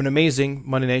have an amazing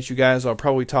Monday night, you guys. I'll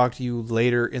probably talk to you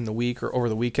later in the week or over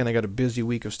the weekend. I got a busy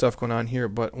week of stuff going on here,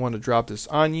 but I wanted to drop this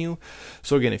on you.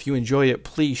 So again, if you enjoy it,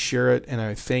 please share it, and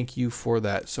I thank you for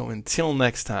that. So until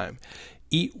next time,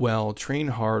 eat well, train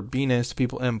hard, be nice to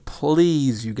people, and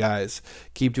please, you guys,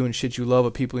 keep doing shit you love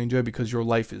with people you enjoy, because your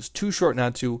life is too short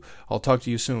not to. I'll talk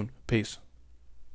to you soon. Peace.